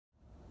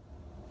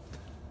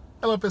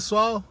Olá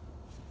pessoal,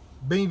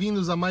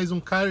 bem-vindos a mais um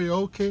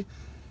CARaoke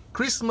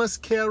Christmas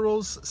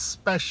Carols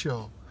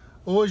Special.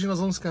 Hoje nós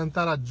vamos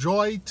cantar a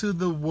Joy to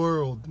the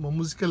World, uma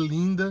música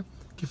linda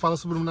que fala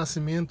sobre o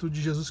nascimento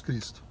de Jesus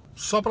Cristo.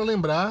 Só para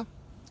lembrar,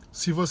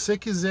 se você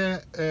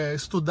quiser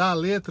estudar a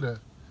letra,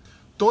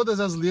 todas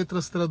as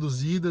letras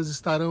traduzidas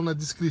estarão na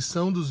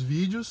descrição dos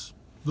vídeos,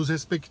 dos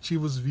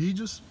respectivos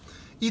vídeos,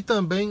 e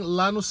também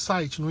lá no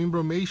site, no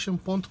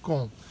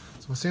embromation.com.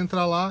 Se você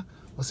entrar lá,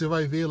 você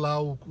vai ver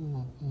lá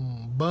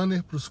um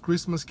banner para os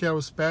Christmas Carol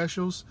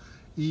Specials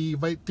e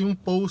vai ter um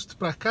post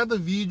para cada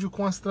vídeo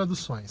com as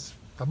traduções,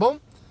 tá bom?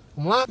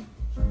 Vamos lá?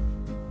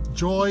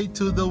 Joy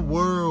to the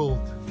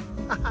world.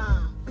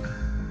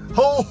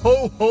 Ho,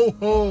 ho, ho,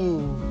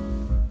 ho.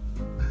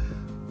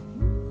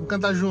 Vamos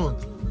cantar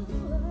junto.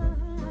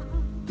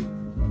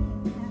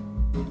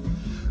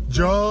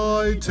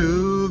 Joy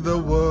to the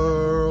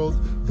world,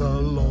 the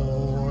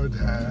Lord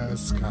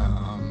has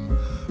come.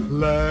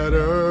 Let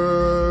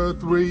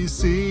earth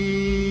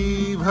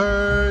receive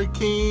her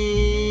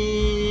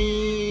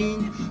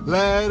King.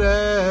 Let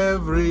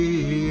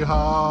every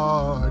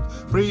heart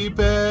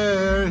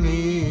prepare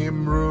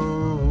him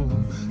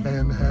room.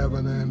 And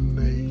heaven and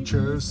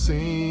nature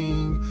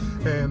sing.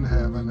 And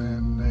heaven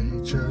and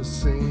nature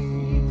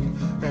sing.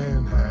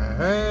 And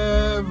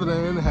heaven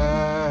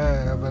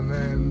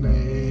and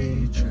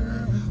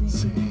nature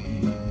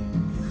sing.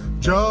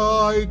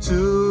 Joy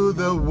to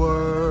the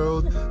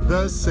world,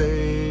 the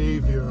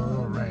Savior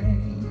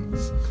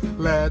reigns.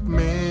 Let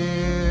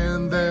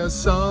men their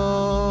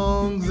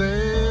songs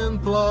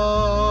employ,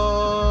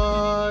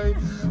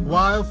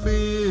 while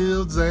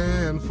fields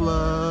and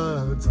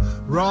floods,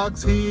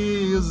 rocks,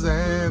 hills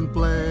and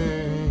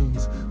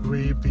plains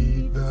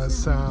repeat the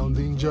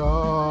sounding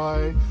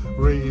joy,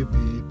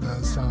 repeat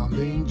the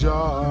sounding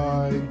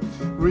joy,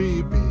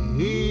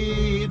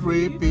 repeat,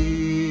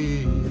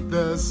 repeat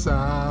the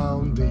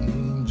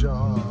sounding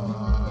joy.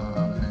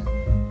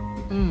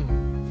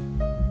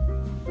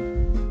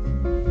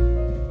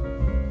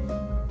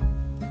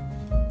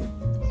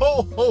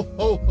 Ho, ho,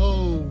 ho,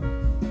 ho.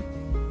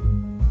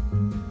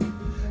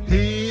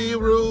 He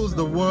rules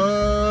the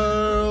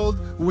world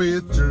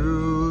with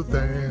truth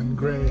and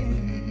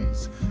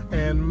grace,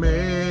 and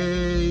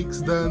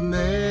makes the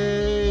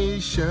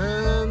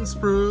nations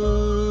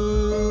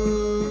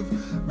prove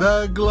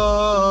the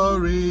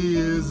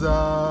glories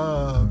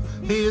of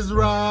his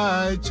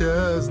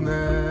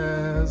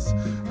righteousness,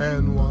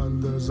 and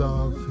wonders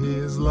of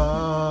his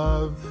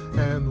love,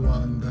 and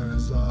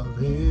wonders of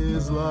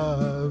his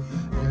love,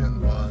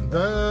 and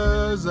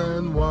wonders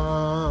of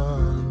his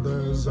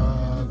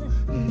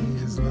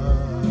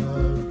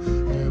love,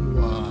 and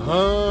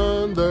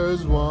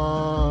wonders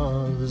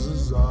of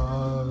his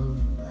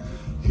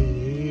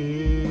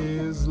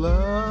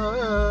love.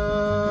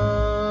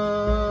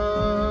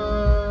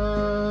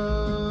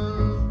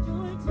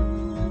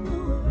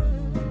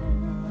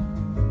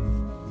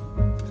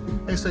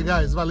 É isso aí,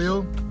 guys.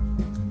 Valeu.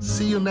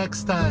 See you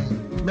next time.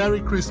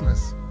 Merry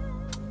Christmas.